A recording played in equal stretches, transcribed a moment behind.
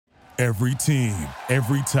Every team,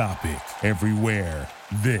 every topic, everywhere.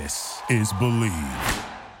 This is Believe.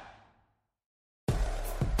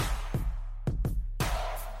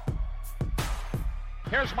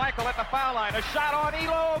 Here's Michael at the foul line. A shot on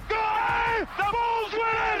Elo. Good! The Bulls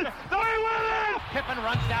win! They win it! Pippen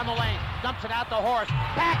runs down the lane, dumps it out to Horst.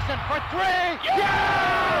 Paxson for three.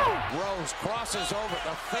 Yeah! Rose crosses over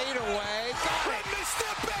the fadeaway. Let me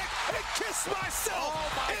step back and kiss myself.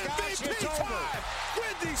 Oh my gosh, MVP it's over. time.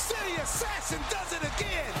 Windy City Assassin does it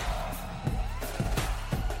again.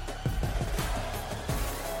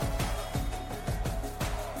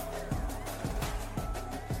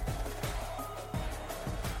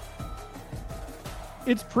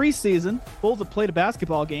 It's preseason. Bulls have played a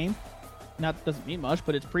basketball game. That doesn't mean much,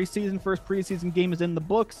 but it's preseason. First preseason game is in the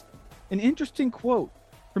books. An interesting quote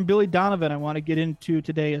from Billy Donovan I want to get into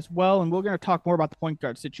today as well. And we're going to talk more about the point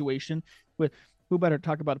guard situation with who better to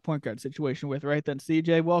talk about a point guard situation with, right, than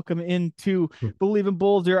CJ. Welcome into Believe in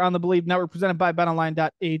Bulls here on the Believe Network, presented by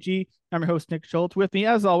BetOnline.ag. I'm your host, Nick Schultz. With me,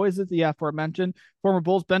 as always, is the aforementioned former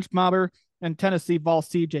Bulls bench mobber and Tennessee Vol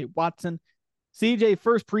CJ Watson. CJ,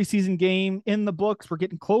 first preseason game in the books. We're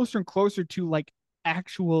getting closer and closer to like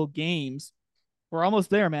actual games. We're almost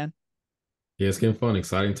there, man. Yeah, it's getting fun,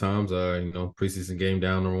 exciting times. Preseason game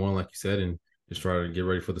down number one, like you said, and just try to get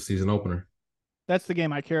ready for the season opener. That's the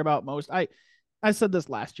game I care about most. I said this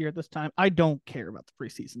last year at this time. I don't care about the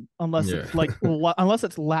preseason unless it's like unless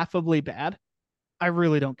it's laughably bad. I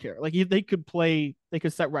really don't care. Like they could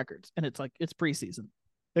set records, and it's like it's preseason.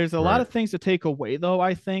 There's a lot of things to take away, though.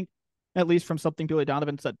 I think, at least from something Billy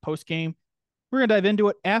Donovan said post game. We're gonna dive into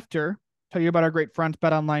it after. Tell you about our great friends,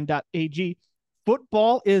 BetOnline.ag.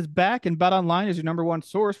 Football is back, and BetOnline is your number one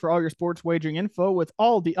source for all your sports wagering info with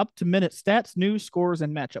all the up-to-minute stats, news, scores,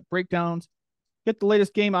 and matchup breakdowns. Get the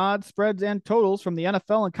latest game odds, spreads, and totals from the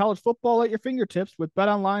NFL and college football at your fingertips with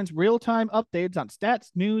BetOnline's real-time updates on stats,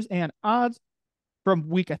 news, and odds from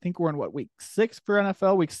week 6 for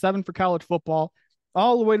NFL, week 7 for college football,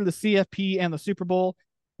 all the way to the CFP and the Super Bowl.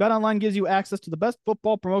 BetOnline gives you access to the best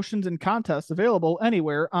football promotions and contests available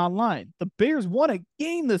anywhere online. The Bears won a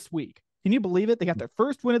game this week. Can you believe it? They got their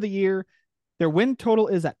first win of the year. Their win total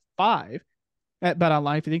is at 5 at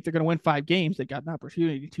BetOnline. If you think they're going to win 5 games, they got an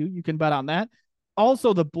opportunity to. You can bet on that.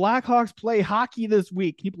 Also, the Blackhawks play hockey this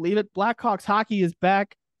week. Can you believe it? Blackhawks hockey is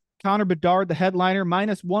back. Connor Bedard, the headliner,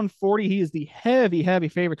 minus 140. He is the heavy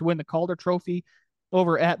favorite to win the Calder Trophy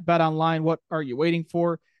over at BetOnline. What are you waiting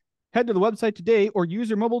for? Head to the website today or use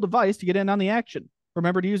your mobile device to get in on the action.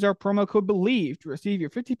 Remember to use our promo code BELIEVE to receive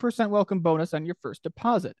your 50% welcome bonus on your first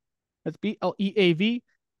deposit. That's BLEAV.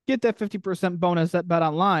 Get that 50% bonus at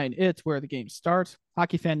BetOnline. It's where the game starts.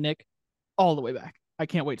 Hockey fan Nick, all the way back. I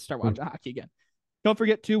can't wait to start watching hockey again. Don't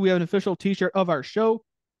forget, too, we have an official t-shirt of our show.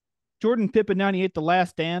 Jordan Pippen 98, The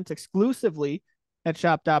Last Dance, exclusively at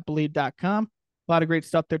shop.believe.com. A lot of great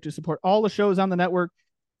stuff there to support all the shows on the network.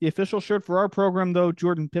 The official shirt for our program, though,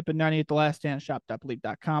 Jordan Pippen 98, The Last Dance,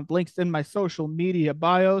 shop.believe.com. Links in my social media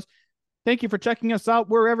bios. Thank you for checking us out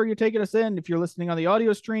wherever you're taking us in. If you're listening on the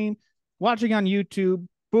audio stream, watching on YouTube,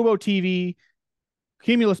 Fubo TV,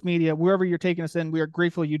 Cumulus Media, wherever you're taking us in, we are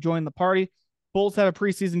grateful you joined the party. Bulls have a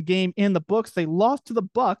preseason game in the books. They lost to the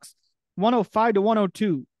Bucks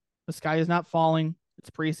 105-102. The sky is not falling. It's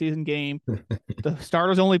a preseason game. The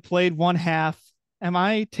starters only played one half. Am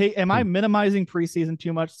I minimizing preseason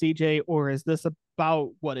too much, CJ, or is this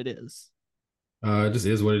about what it is? It just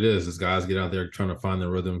is what it is. These guys get out there trying to find their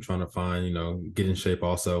rhythm, trying to find, get in shape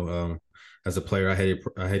also. As a player, I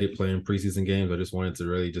hated playing preseason games. I just wanted to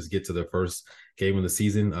really just get to the first game of the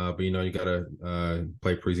season. But you got to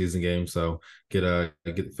play preseason games. So get the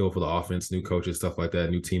feel for the offense, new coaches, stuff like that,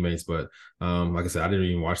 new teammates. But like I said, I didn't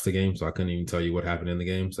even watch the game, so I couldn't even tell you what happened in the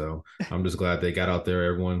game. So I'm just glad they got out there.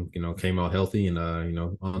 Everyone, came out healthy and,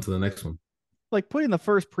 on to the next one. Like putting the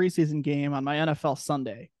first preseason game on my NFL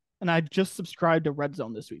Sunday. And I just subscribed to Red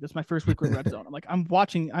Zone this week. That's my first week with Red Zone. I'm like, I'm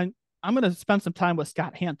going to spend some time with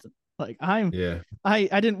Scott Hansen. Like I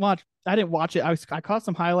didn't watch it. I caught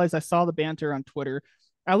some highlights. I saw the banter on Twitter.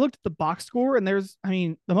 I looked at the box score and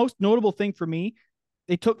the most notable thing for me,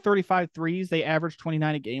 they took 35 threes. They averaged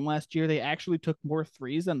 29 a game last year. They actually took more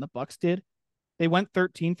threes than the Bucks did. They went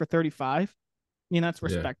 13 for 35. That's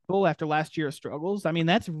respectable after last year's struggles.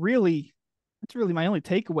 That's really my only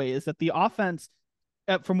takeaway is that the offense,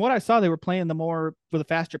 from what I saw, they were playing with a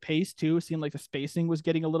faster pace too. It seemed like the spacing was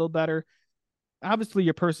getting a little better. Obviously,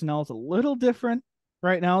 your personnel is a little different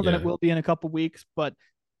right now than it will be in a couple weeks. But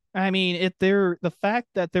the fact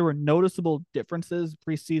that there were noticeable differences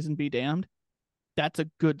preseason be damned, that's a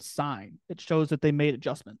good sign. It shows that they made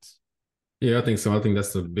adjustments. Yeah, I think so. I think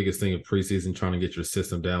that's the biggest thing of preseason, trying to get your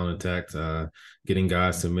system down intact, getting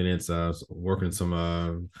guys some minutes, working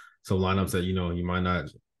some lineups that you might not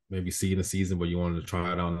maybe see in the season, but you wanted to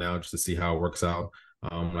try it out now just to see how it works out.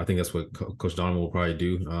 I think that's what Coach Donovan will probably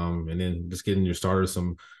do, and then just getting your starters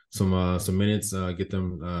some minutes, get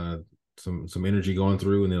them some energy going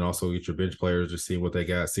through, and then also get your bench players, just see what they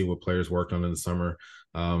got, see what players worked on in the summer,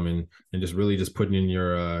 and just really just putting in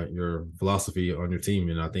your philosophy on your team.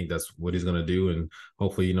 And I think that's what he's going to do. And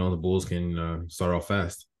hopefully, the Bulls can start off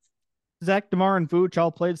fast. Zach, DeMar, and Vooch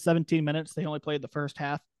all played 17 minutes. They only played the first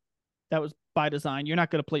half. That was by design. You're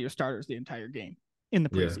not going to play your starters the entire game in the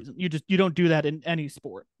preseason. Yeah. You don't do that in any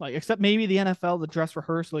sport, like except maybe the NFL, the dress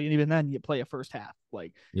rehearsal, and even then you play a first half.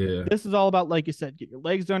 Like, this is all about, like you said, get your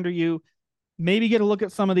legs under you. Maybe get a look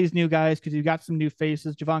at some of these new guys because you've got some new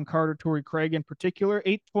faces. Javon Carter, Torrey Craig in particular,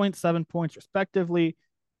 8.7 points respectively.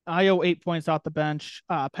 Io 8 points off the bench.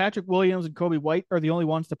 Patrick Williams and Kobe White are the only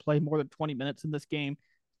ones to play more than 20 minutes in this game.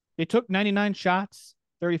 They took 99 shots,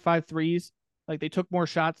 35 threes. Like, they took more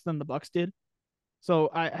shots than the Bucks did.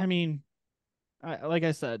 So I mean, like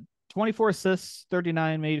I said, 24 assists,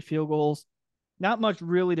 39 made field goals. Not much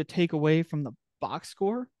really to take away from the box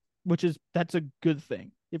score, that's a good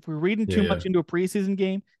thing. If we're reading too much into a preseason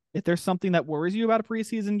game, if there's something that worries you about a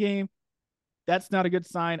preseason game, that's not a good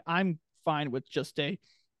sign. I'm fine with just a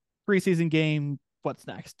preseason game, what's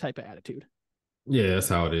next type of attitude. Yeah, that's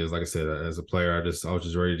how it is. Like I said, as a player, I was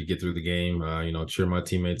just ready to get through the game, cheer my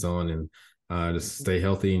teammates on, and just stay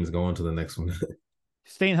healthy and just go on to the next one.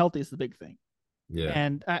 Staying healthy is the big thing. Yeah.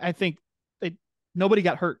 And I think nobody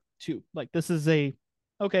got hurt too. Like, this is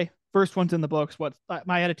first one's in the books.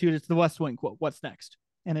 My attitude is the West Wing quote, what's next?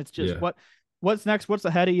 And it's just what's next, what's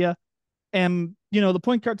ahead of you. And, the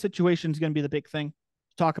point guard situation is going to be the big thing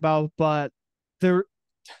to talk about. But the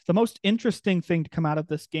most interesting thing to come out of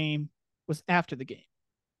this game was after the game.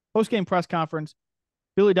 Post-game press conference,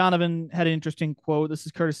 Billy Donovan had an interesting quote. This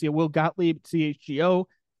is courtesy of Will Gottlieb at CHGO.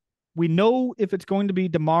 We know if it's going to be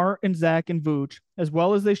DeMar and Zach and Vooch, as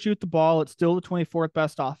well as they shoot the ball, it's still the 24th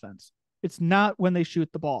best offense. It's not when they shoot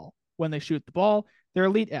the ball. When they shoot the ball, they're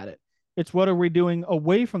elite at it. It's what are we doing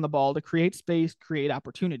away from the ball to create space, create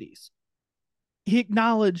opportunities. He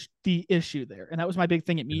acknowledged the issue there, and that was my big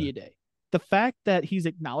thing at Media Day. The fact that he's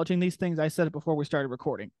acknowledging these things, I said it before we started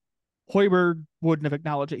recording. Hoiberg wouldn't have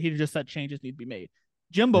acknowledged it. He'd have just said changes need to be made.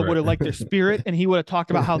 Jimbo would have liked their spirit, and he would have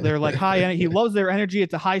talked about how they're like high. He loves their energy.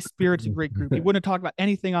 It's a high spirit. It's a great group. He wouldn't have talked about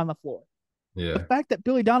anything on the floor. Yeah. The fact that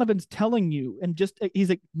Billy Donovan's telling you and just he's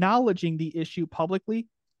acknowledging the issue publicly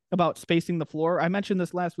about spacing the floor. I mentioned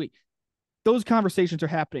this last week. Those conversations are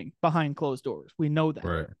happening behind closed doors. We know that.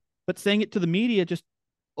 Right. But saying it to the media, just,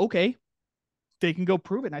 okay, they can go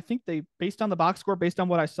prove it. And I think based on the box score, based on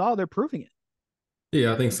what I saw, they're proving it.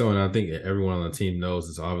 Yeah, I think so. And I think everyone on the team knows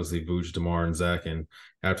it's obviously Vooch, DeMar, and Zach. And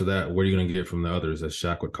after that, what are you going to get from the others, as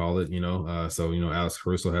Shaq would call it, So, Alex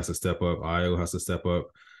Caruso has to step up. Io has to step up.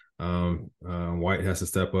 White has to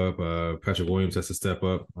step up. Patrick Williams has to step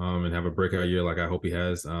up and have a breakout year like I hope he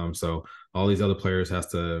has. So all these other players has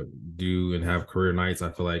to do and have career nights.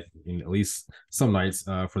 I feel like at least some nights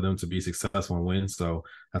for them to be successful and win. So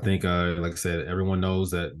I think, like I said, everyone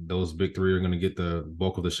knows that those big three are going to get the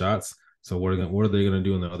bulk of the shots. So what are they going to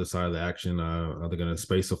do on the other side of the action? Are they going to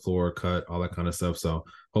space the floor, cut, all that kind of stuff? So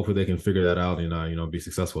hopefully they can figure that out and be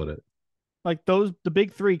successful at it. Like the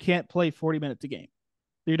big three can't play 40 minutes a game.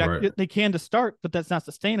 They can to start, but that's not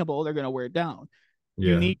sustainable. They're going to wear it down.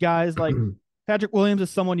 Yeah. You need guys like Patrick Williams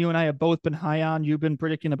is someone you and I have both been high on. You've been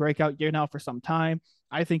predicting a breakout year now for some time.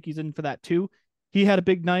 I think he's in for that too. He had a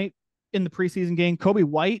big night in the preseason game. Kobe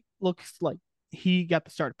White looks like he got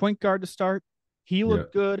the start point guard to start. He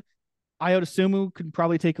looked good. Ayo Dosunmu could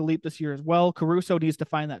probably take a leap this year as well. Caruso needs to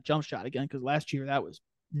find that jump shot again because last year that was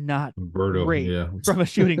not great from a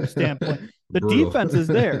shooting standpoint. The defense is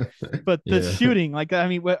there, but the shooting, I'd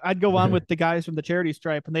go on with the guys from the charity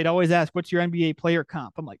stripe and they'd always ask, what's your NBA player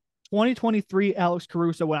comp? I'm like, 2023 Alex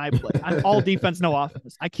Caruso when I play. I'm all defense, no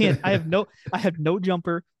offense. I have no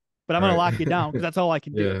jumper, but I'm going to lock you down because that's all I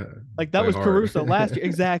can do. Yeah. Like that was hard. Caruso last year.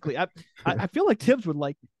 Exactly. I feel like Tibbs would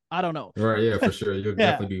like me. I don't know. Right, yeah, for sure. You'll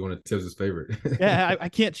definitely be one of Tibbs' favorite. I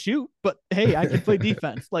can't shoot, but hey, I can play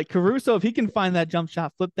defense. Like Caruso, if he can find that jump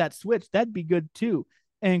shot, flip that switch, that'd be good too.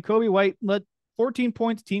 And Kobe White led 14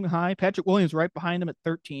 points, team high. Patrick Williams right behind him at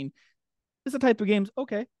 13. It's the type of games,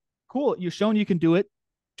 okay, cool. You've shown you can do it.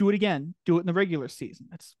 Do it again. Do it in the regular season.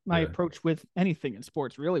 That's my approach with anything in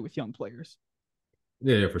sports, really, with young players.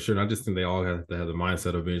 Yeah, for sure. And I just think they all have to have the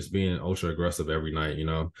mindset of being ultra aggressive every night.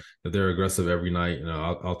 If they're aggressive every night,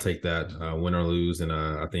 I'll take that, win or lose. And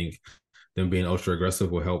I think them being ultra aggressive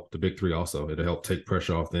will help the big three also. It'll help take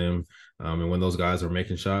pressure off them. And when those guys are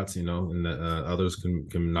making shots, you know, and others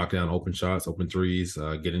can knock down open shots, open threes,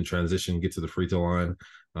 get in transition, get to the free throw line.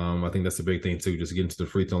 I think that's a big thing too. Just getting to the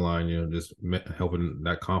free throw line, you know, just helping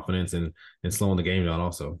that confidence and slowing the game down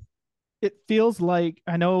also. It feels like,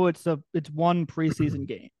 I know it's one preseason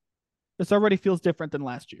game. This already feels different than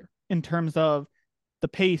last year in terms of the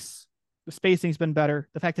pace. The spacing's been better.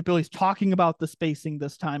 The fact that Billy's talking about the spacing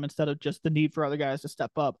this time instead of just the need for other guys to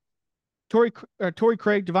step up. Torrey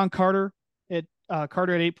Craig, Devon Carter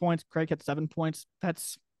Carter at 8 points. Craig had 7 points.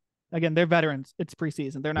 That's, again, they're veterans. It's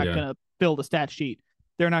preseason. They're not going to build a stat sheet.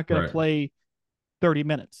 They're not going to play 30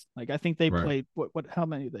 minutes. Like, I think they played how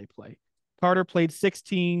many did they play? Carter played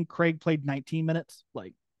 16. Craig played 19 minutes.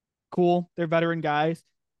 Like, cool. They're veteran guys.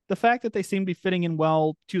 The fact that they seem to be fitting in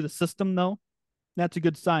well to the system, though, that's a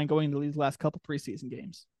good sign going into these last couple preseason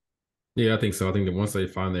games. Yeah, I think so. I think that once they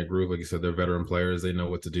find their groove, like you said, they're veteran players. They know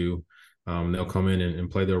what to do. They'll come in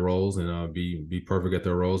and play their roles and be perfect at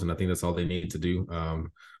their roles. And I think that's all they need to do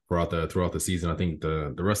throughout the season. I think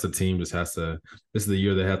the rest of the team just has to. This is the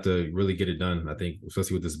year they have to really get it done. I think,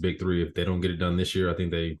 especially with this big three, if they don't get it done this year, I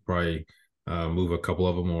think they probably move a couple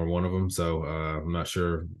of them or one of them. So I'm not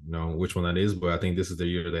sure, which one that is, but I think this is the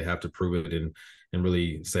year they have to prove it and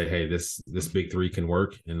really say, hey, this big three can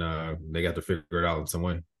work, and they got to figure it out in some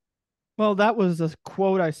way. Well, that was a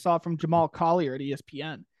quote I saw from Jamal Collier at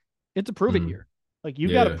ESPN. It's a prove it year. Like, you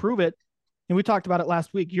got to prove it. And we talked about it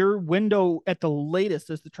last week. Your window at the latest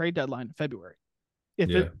is the trade deadline in February.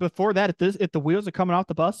 Before that, if the wheels are coming off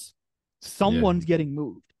the bus, someone's getting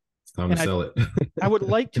moved. It's time to sell it. I would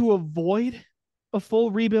like to avoid a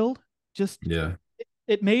full rebuild.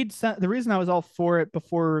 It made sense. The reason I was all for it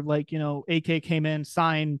before, AK came in,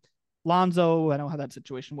 signed Lonzo. I don't know how that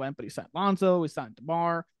situation went, but he signed Lonzo. He signed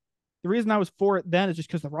DeMar. The reason I was for it then is just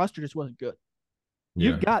because the roster just wasn't good.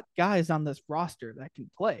 You've got guys on this roster that can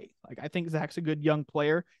play. Like, I think Zach's a good young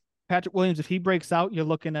player. Patrick Williams, if he breaks out, you're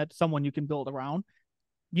looking at someone you can build around.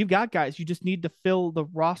 You've got guys. You just need to fill the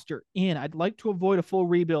roster in. I'd like to avoid a full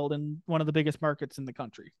rebuild in one of the biggest markets in the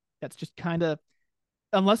country. That's just kind of,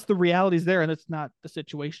 unless the reality's there and it's not the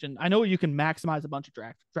situation. I know you can maximize a bunch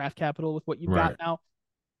of draft capital with what you've got now.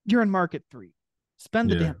 You're in market 3. Spend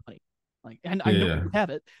the damn money. And I know you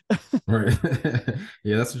have it. Right.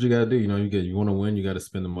 Yeah, that's what you got to do. You want to win, you got to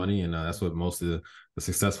spend the money. And that's what most of the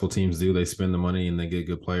successful teams do. They spend the money and they get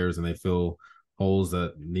good players and they fill holes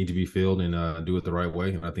that need to be filled and do it the right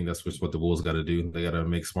way. And I think that's just what the Bulls got to do. They got to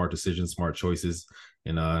make smart decisions, smart choices,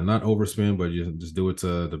 and not overspend, but you just do it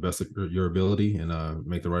to the best of your ability and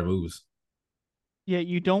make the right moves. Yeah,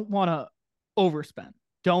 you don't want to overspend.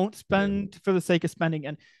 Don't spend for the sake of spending.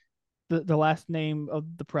 And the last name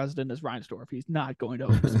of the president is Reinsdorf. He's not going to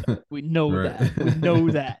overspend. We know that. We know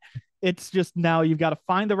that. It's just now you've got to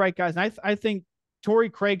find the right guys. And I think Torrey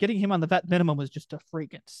Craig, getting him on the vet minimum was just a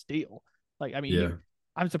freaking steal.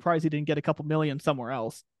 I'm surprised he didn't get a couple million somewhere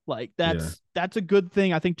else. That's a good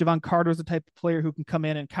thing. I think Devon Carter is the type of player who can come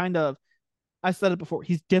in and kind of, I said it before,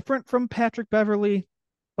 he's different from Patrick Beverley,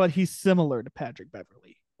 but he's similar to Patrick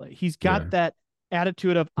Beverley. Like, he's got that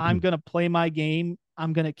attitude of, I'm going to play my game.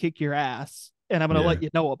 I'm going to kick your ass and I'm going to let you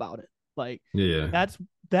know about it.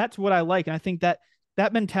 That's what I like. And I think that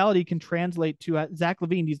mentality can translate to Zach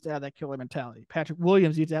LaVine needs to have that killer mentality. Patrick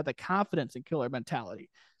Williams needs to have the confidence and killer mentality.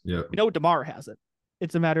 Yeah. DeMar has it.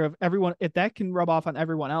 It's a matter of everyone. If that can rub off on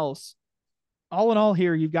everyone else, all in all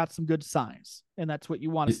here, you've got some good signs, and that's what you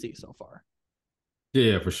want to see so far.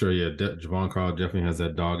 Yeah, for sure. Yeah, Javon Carl definitely has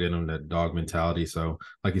that dog in him, that dog mentality. So,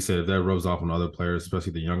 like you said, if that rubs off on other players,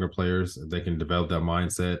 especially the younger players, if they can develop that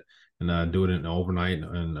mindset and do it in overnight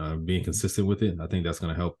and being consistent with it, I think that's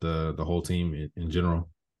going to help the whole team in general.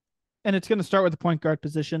 And it's going to start with the point guard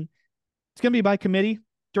position. It's going to be by committee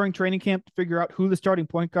during training camp to figure out who the starting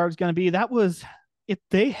point guard is going to be. That was, if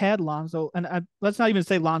they had Lonzo, and let's not even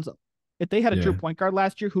say Lonzo, if they had a true point guard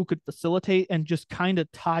last year who could facilitate and just kind of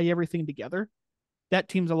tie everything together, that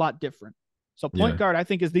team's a lot different. So point guard, I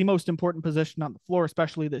think, is the most important position on the floor,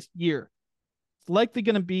 especially this year. It's likely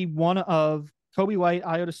going to be one of Kobe White,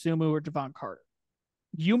 Ayo Dosunmu, or Devon Carter.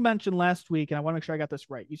 You mentioned last week, and I want to make sure I got this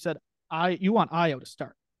right. You said you want Ayo to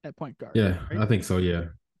start at point guard. Yeah, right? I think so, yeah.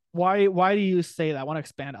 Why do you say that? I want to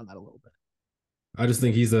expand on that a little bit. I just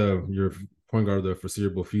think he's your point guard of the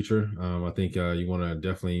foreseeable future. I think you want to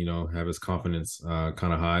definitely, have his confidence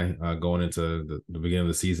kind of high going into the beginning of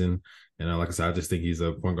the season. And like I said, I just think he's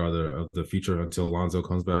a point guard of the future until Lonzo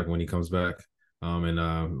comes back. When he comes back,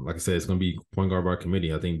 And like I said, it's going to be point guard by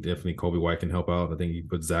committee. I think definitely Kobe White can help out. I think you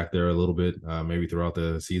put Zach there a little bit, maybe throughout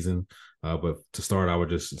the season. But to start, I would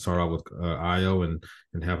just start out with Io and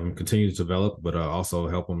have him continue to develop, but also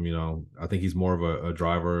help him. I think he's more of a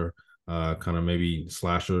driver, kind of maybe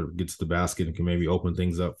slasher, gets the basket and can maybe open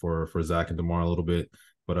things up for Zach and DeMar a little bit.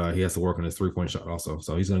 But he has to work on his 3-point shot also.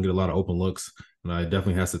 So he's going to get a lot of open looks, and it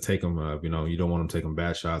definitely has to take them. You don't want him taking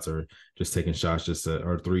bad shots or just taking shots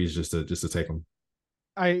or threes just to take them.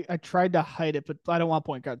 I tried to hide it, but I don't want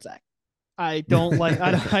point guard Zach. I don't like.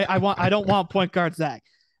 I don't want point guard Zach.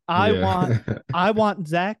 I want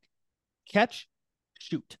Zach catch,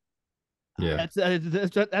 shoot. Yeah,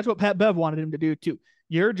 that's what Pat Bev wanted him to do too.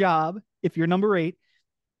 Your job, if you're number 8,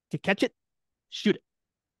 to catch it, shoot it.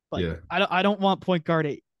 Like, yeah. I don't want point guard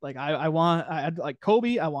 8. Like I like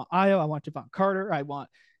Kobe. I want Io. I want Javon Carter. I want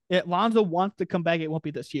it. Lonzo wants to come back. It won't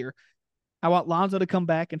be this year. I want Lonzo to come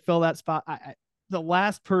back and fill that spot. The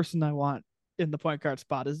last person I want in the point guard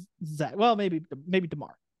spot is Zach. Well, maybe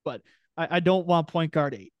DeMar, but I don't want point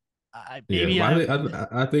guard 8. I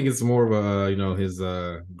think it's more of a his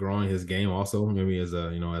growing his game also, maybe as a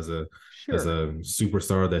as a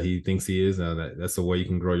superstar that he thinks he is. That's the way you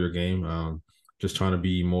can grow your game. Just trying to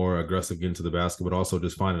be more aggressive into the basket, but also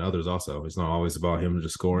just finding others also. It's not always about him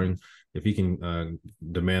just scoring. If he can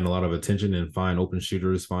demand a lot of attention and find open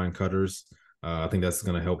shooters, find cutters, I think that's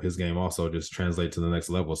going to help his game also just translate to the next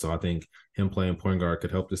level. So I think him playing point guard could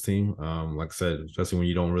help this team. Like I said, especially when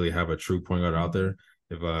you don't really have a true point guard out there.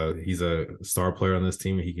 If he's a star player on this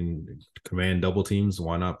team, he can command double teams.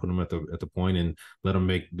 Why not put him at the point and let him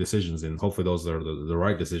make decisions? And hopefully those are the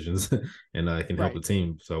right decisions, and it can help the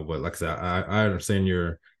team. So, but like I said, I understand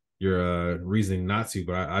your reasoning not to,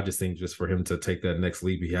 but I just think just for him to take that next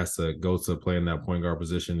leap, he has to go to playing that point guard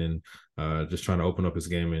position and just trying to open up his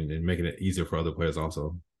game and making it easier for other players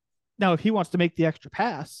also. Now, if he wants to make the extra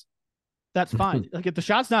pass, that's fine. Like if the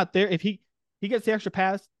shot's not there, if he gets the extra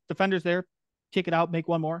pass, defender's there, kick it out, make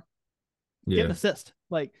one more, get an assist.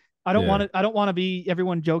 Like I don't want to be.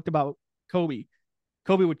 Everyone joked about Kobe.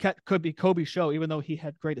 Kobe could be Kobe's show, even though he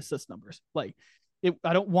had great assist numbers. Like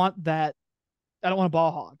I don't want that. I don't want a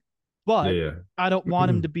ball hog, but I don't want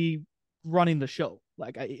him to be running the show.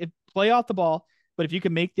 Like play off the ball, but if you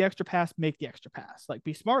can make the extra pass, make the extra pass. Like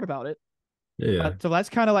be smart about it. Yeah. So that's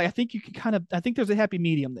kind of like, I think there's a happy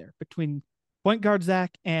medium there between point guard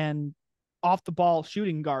Zach and off the ball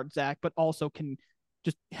shooting guard Zach, but also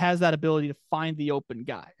just has that ability to find the open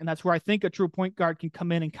guy. And that's where I think a true point guard can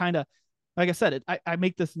come in and kind of, like I said, I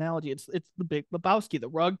make this analogy. It's the big Lebowski. The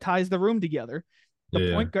rug ties the room together.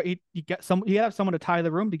 The point guard, you have someone to tie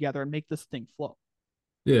the room together and make this thing flow.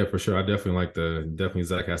 Yeah, for sure. I definitely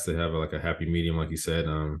Zach has to have like a happy medium, like you said.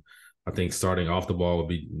 I think starting off the ball would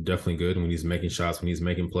be definitely good when he's making shots, when he's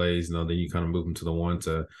making plays. Then you kind of move him to the one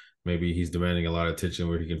to maybe he's demanding a lot of attention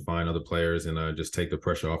where he can find other players and just take the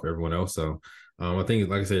pressure off everyone else. So I think,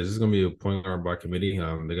 like I said, this is going to be a point guard by committee.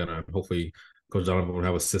 They're going to hopefully Coach Donovan will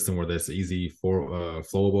have a system where that's easy for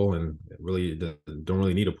flowable and really don't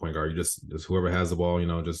really need a point guard. You just whoever has the ball,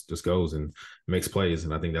 just goes and makes plays.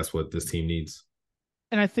 And I think that's what this team needs.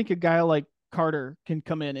 And I think a guy like Carter can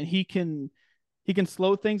come in and he can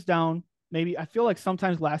slow things down. Maybe I feel like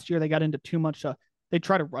sometimes last year they got into too much. They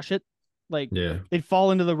try to rush it. Like they'd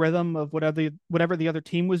fall into the rhythm of whatever the other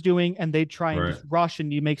team was doing, and they'd try and just rush,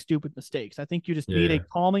 and you make stupid mistakes. I think you just need a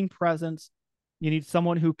calming presence. You need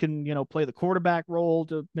someone who can, play the quarterback role,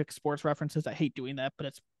 to mix sports references. I hate doing that, but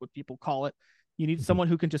it's what people call it. You need someone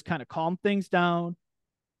who can just kind of calm things down,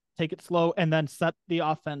 take it slow, and then set the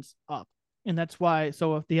offense up. And that's why.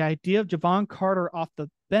 So if the idea of Javon Carter off the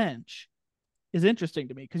bench is interesting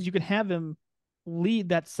to me, because you can have him lead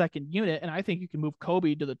that second unit, and I think you can move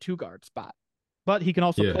Kobe to the 2-guard spot, but he can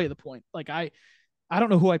also play the point. Like I don't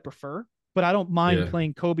know who I prefer, but I don't mind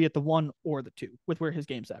playing Kobe at the 1 or the 2 with where his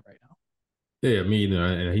game's at right now. Yeah, me either.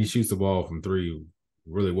 And he shoots the ball from 3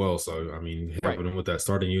 really well. So I mean, having him with that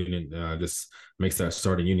starting unit just makes that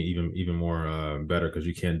starting unit even more better, because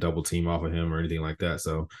you can't double team off of him or anything like that.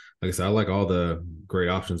 So like I said, I like all the great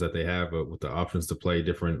options that they have, but with the options to play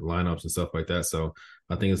different lineups and stuff like that. So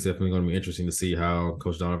I think it's definitely going to be interesting to see how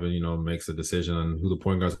Coach Donovan, makes a decision on who the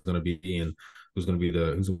point guard is going to be and who's going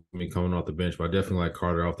to be coming off the bench. But I definitely like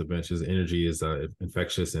Carter off the bench. His energy is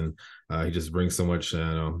infectious, and he just brings so much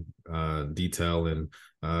detail and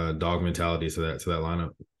dog mentality to that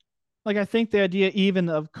lineup. Like I think the idea even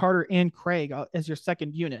of Carter and Craig as your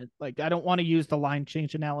second unit, like I don't want to use the line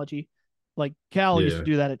change analogy. Like Cal used to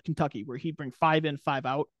do that at Kentucky, where he'd bring 5 in, 5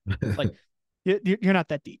 out. Like you're not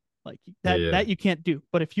that deep. Like that you can't do.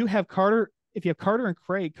 But if you have Carter and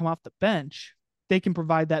Craig come off the bench, they can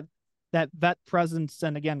provide that that vet presence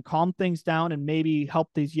and again calm things down and maybe help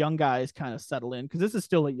these young guys kind of settle in because this is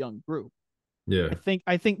still a young group. Yeah.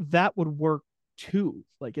 I think that would work too.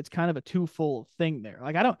 Like it's kind of a twofold thing there.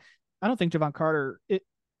 Like I don't think Javon Carter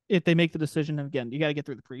if they make the decision, and again, you got to get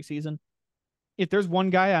through the preseason. If there's one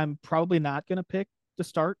guy I'm probably not going to pick to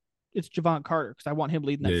start, it's Javon Carter because I want him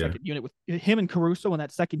leading that second unit with him and Caruso in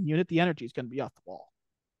that second unit. The energy is going to be off the wall.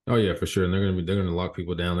 Oh yeah, for sure. And they're gonna lock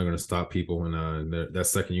people down. They're gonna stop people, and that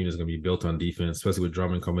second unit is gonna be built on defense, especially with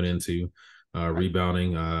Drummond coming into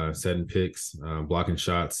rebounding, setting picks, blocking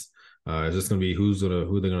shots. It's just gonna be who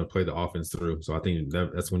they're gonna play the offense through. So I think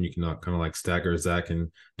that's when you can kind of like stagger Zach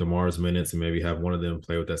and DeMar's minutes, and maybe have one of them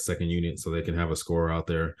play with that second unit, so they can have a scorer out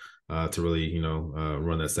there to really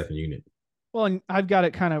run that second unit. Well, and I've got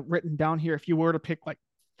it kind of written down here. If you were to pick like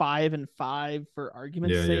 5 and 5 for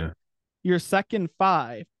argument's sake, your second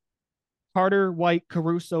 5, Carter, White,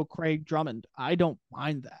 Caruso, Craig, Drummond. I don't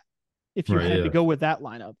mind that. If you had to go with that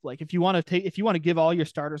lineup, like if you want to give all your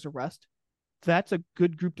starters a rest, that's a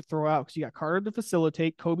good group to throw out because you got Carter to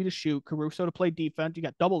facilitate, Kobe to shoot, Caruso to play defense. You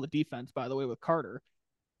got double the defense, by the way, with Carter.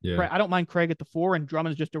 Yeah, I don't mind Craig at the 4, and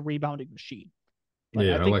Drummond's just a rebounding machine. Like,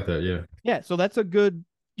 I like that. Yeah, yeah. So that's a good.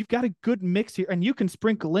 You've got a good mix here, and you can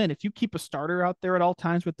sprinkle in if you keep a starter out there at all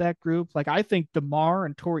times with that group. Like I think DeMar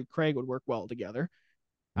and Torrey Craig would work well together.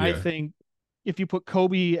 Yeah. I think if you keep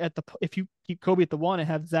Kobe at the 1 and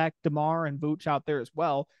have Zach, DeMar, and Vooch out there as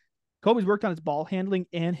well, Kobe's worked on his ball handling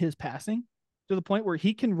and his passing to the point where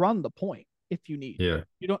he can run the point if you need. Yeah.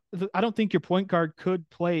 I don't think your point guard could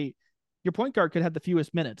play. Your point guard could have the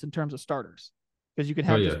fewest minutes in terms of starters because you could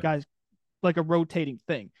have just guys like a rotating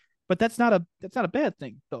thing. But that's not a bad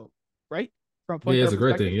thing though, right? From a point guard it's a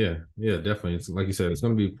great thing. Yeah, definitely. It's like you said, it's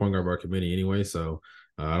going to be point guard by committee anyway. So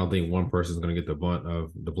I don't think one person is going to get the blunt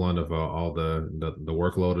of all the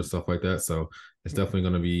workload and stuff like that. So it's definitely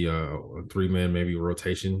going to be a 3-man maybe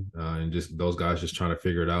rotation, and just those guys just trying to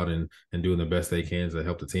figure it out and doing the best they can to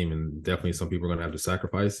help the team. And definitely some people are going to have to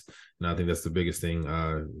sacrifice. And I think that's the biggest thing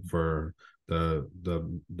for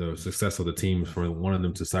the success of the team, for one of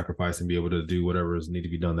them to sacrifice and be able to do whatever is need to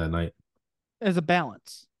be done that night. As a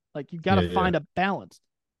balance, like you got to find a balance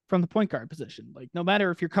from the point guard position. Like no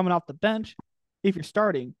matter if you're coming off the bench, if you're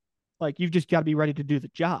starting, like you've just got to be ready to do the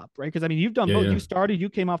job, right? Because I mean, you've done both. You started, you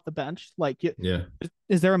came off the bench. Like,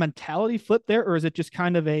 is there a mentality flip there, or is it just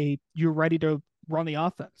kind of you're ready to run the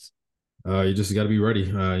offense? You just got to be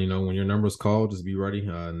ready. When your number's called, just be ready.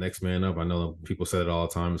 Next man up. I know people say it all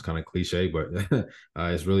the time. It's kind of cliche, but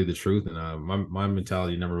it's really the truth. And my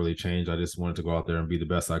mentality never really changed. I just wanted to go out there and be the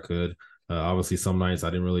best I could. Obviously, some nights I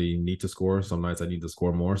didn't really need to score. Some nights I need to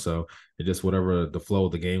score more. So it just whatever the flow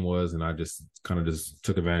of the game was, and I just kind of just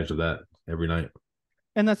took advantage of that every night.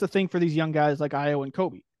 And that's the thing for these young guys like Io and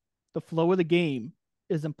Kobe. The flow of the game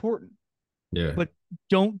is important. Yeah. But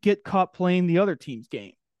don't get caught playing the other team's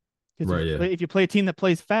game. If you play a team that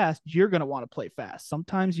plays fast, you're going to want to play fast.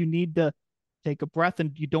 Sometimes you need to take a breath,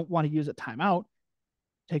 and you don't want to use a timeout.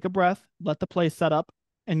 Take a breath, let the play set up,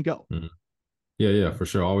 and go. Mm-hmm. Yeah, for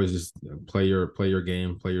sure. Always just play your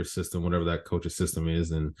game, play your system, whatever that coach's system is,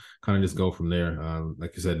 and kind of just go from there.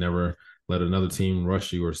 Like you said, never let another team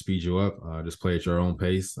rush you or speed you up. Just play at your own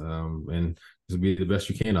pace, and just be the best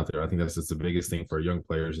you can out there. I think that's just the biggest thing for young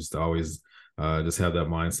players, just to always just have that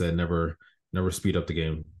mindset. Never speed up the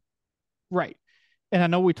game. Right. And I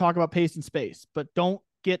know we talk about pace and space, but don't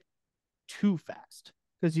get too fast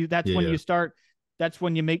because you start. That's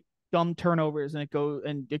when you make dumb turnovers and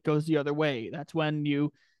it goes the other way. That's when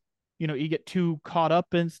you get too caught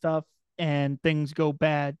up in stuff and things go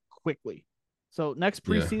bad quickly. So next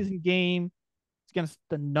preseason game, it's against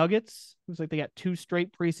the Nuggets. Looks like they got 2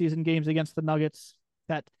 straight preseason games against the Nuggets.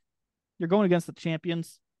 That you're going against the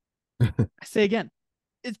champions. I say again,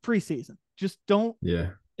 it's preseason. Just don't.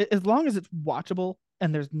 Yeah. As long as it's watchable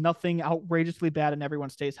and there's nothing outrageously bad and everyone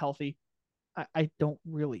stays healthy, I don't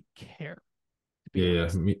really care. Me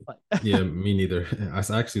neither. I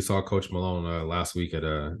actually saw Coach Malone last week at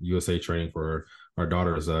USA training for our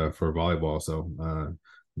daughters for volleyball. So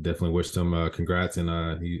definitely wished him congrats, and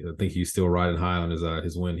I think he's still riding high on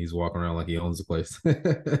his win. He's walking around like he owns the place.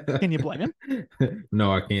 Can you blame him?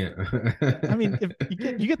 No, I can't. I mean,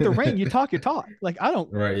 if you get the ring, you talk your talk. Like I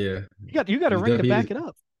don't. Right? Yeah. You got a ring to back it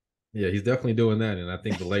up. Yeah, he's definitely doing that, and I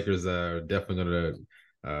think the Lakers are definitely going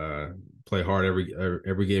to play hard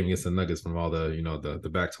every game against the Nuggets from all the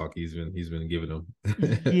back talk he's been giving them.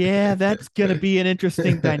 Yeah, that's gonna be an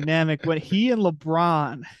interesting dynamic when he and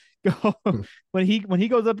LeBron go when he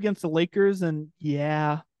goes up against the Lakers. And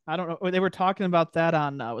I don't know, they were talking about that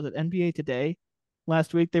on was it NBA Today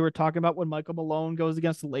last week? They were talking about when Michael Malone goes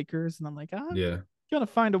against the Lakers, and I'm like, going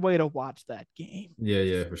to find a way to watch that game.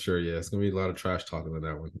 Yeah, for sure. Yeah, it's going to be a lot of trash talking on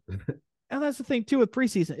that one. And that's the thing, too, with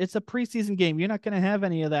preseason. It's a preseason game. You're not going to have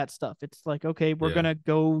any of that stuff. It's like, okay, we're going to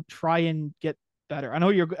go try and get better. I know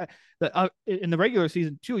you're in the regular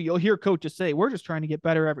season, too. You'll hear coaches say, we're just trying to get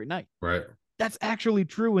better every night. Right. That's actually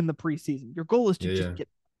true in the preseason. Your goal is to just get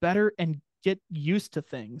better and get used to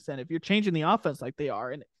things. And if you're changing the offense like they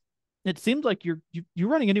are, and it seems like you're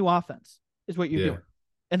running a new offense is what you're doing.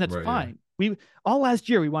 And that's fine. We all last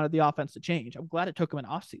year, we wanted the offense to change. I'm glad it took them an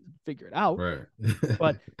off season to figure it out. Right.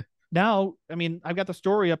 But now, I mean, I've got the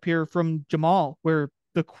story up here from Jamal where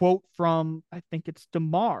the quote from, I think it's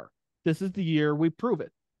DeMar, this is the year we prove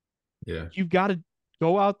it. Yeah. You've got to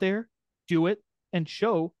go out there, do it, and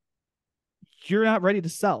show you're not ready to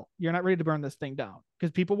sell. You're not ready to burn this thing down,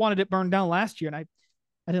 because people wanted it burned down last year. And I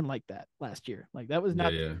didn't like that last year. Like, that was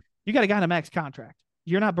not, you got a guy on a max contract.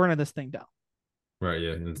 You're not burning this thing down. Right.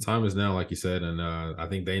 Yeah. And the time is now, like you said. And I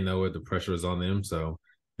think they know it. The pressure is on them. So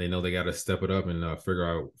they know they got to step it up and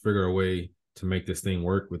figure a way to make this thing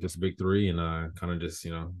work with this big three, and kind of just,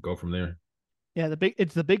 go from there. Yeah.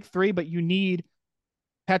 It's the big three, but you need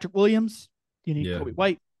Patrick Williams. You need Kobe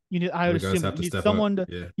White. You need, I would assume you need someone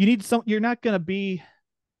you need some, you're not going to be,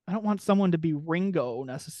 I don't want someone to be Ringo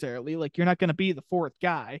necessarily. Like, you're not going to be the fourth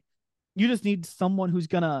guy. You just need someone who's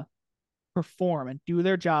going to perform and do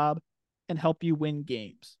their job and help you win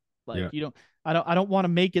games. Like, I don't want to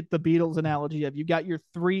make it the Beatles analogy of you got your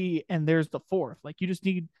three and there's the fourth. Like, you just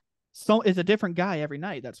need it's a different guy every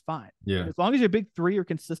night. That's fine. Yeah. As long as your big three are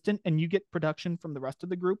consistent and you get production from the rest of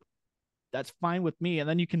the group, that's fine with me. And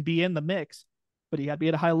then you can be in the mix, but you got to be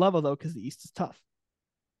at a high level though, because the East is tough.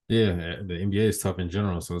 Yeah. The NBA is tough in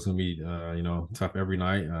general. So it's going to be, tough every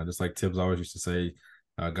night. Just like Tibbs always used to say,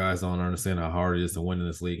 guys don't understand how hard it is to win in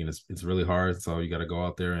this league, and it's really hard. So you got to go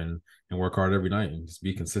out there and work hard every night and just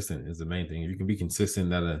be consistent is the main thing. If you can be consistent,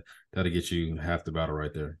 that'll get you half the battle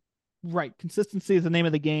right there. Right. Consistency is the name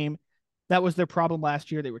of the game. That was their problem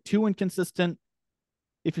last year. They were too inconsistent.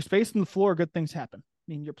 If you're spacing the floor, good things happen.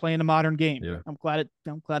 I mean, you're playing a modern game. Yeah. I'm glad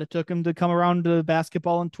it took them to come around to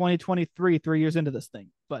basketball in 2023, 3 years into this thing.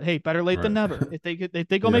 But hey, better late than never. If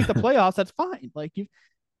they go make the playoffs, that's fine. Like,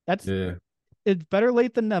 it's better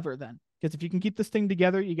late than never then. Because if you can keep this thing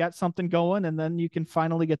together, you got something going, and then you can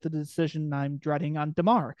finally get to the decision I'm dreading on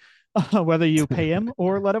DeMar, whether you pay him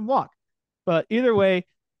or let him walk. But either way,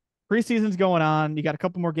 preseason's going on. You got a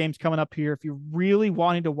couple more games coming up here. If you're really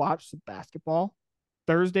wanting to watch some basketball,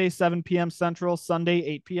 Thursday, 7 p.m. Central, Sunday,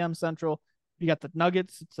 8 p.m. Central. You got the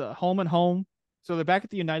Nuggets. It's a home and home. So they're back at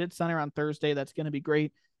the United Center on Thursday. That's going to be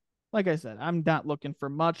great. Like I said, I'm not looking for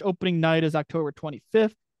much. Opening night is October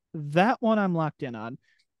 25th. That one I'm locked in on.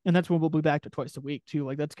 And that's when we'll be back to twice a week too.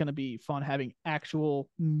 Like, that's going to be fun having actual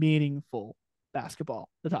meaningful basketball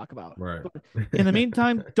to talk about. Right. But in the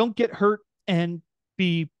meantime, don't get hurt and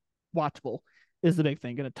be watchable is the big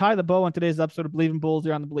thing. Going to tie the bow on today's episode of Believe in Bulls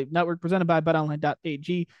here on the Believe Network, presented by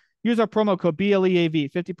betonline.ag. Use our promo code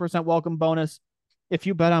BLEAV, 50% welcome bonus. If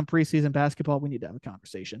you bet on preseason basketball, we need to have a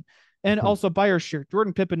conversation. And also buy our shirt,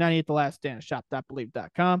 Jordan Pippen 98 The Last Stand,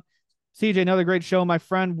 shop.believe.com. CJ, another great show, my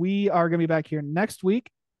friend. We are going to be back here next week.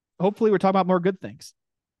 Hopefully we're talking about more good things.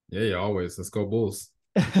 Yeah, always. Let's go Bulls.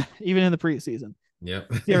 Even in the preseason.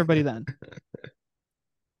 Yep. See everybody then.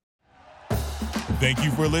 Thank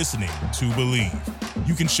you for listening to Believe.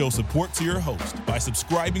 You can show support to your host by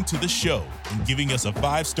subscribing to the show and giving us a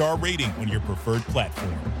 5-star rating on your preferred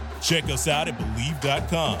platform. Check us out at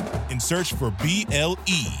Believe.com and search for BLEAV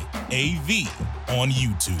on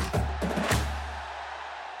YouTube.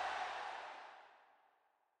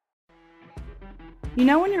 You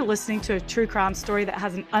know when you're listening to a true crime story that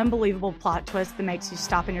has an unbelievable plot twist that makes you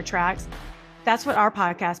stop in your tracks? That's what our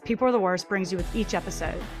podcast, People Are the Worst, brings you with each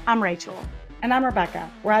episode. I'm Rachel. And I'm Rebecca.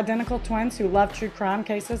 We're identical twins who love true crime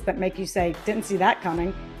cases that make you say, didn't see that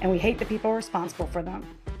coming, and we hate the people responsible for them.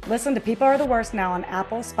 Listen to People Are the Worst now on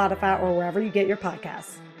Apple, Spotify, or wherever you get your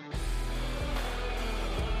podcasts.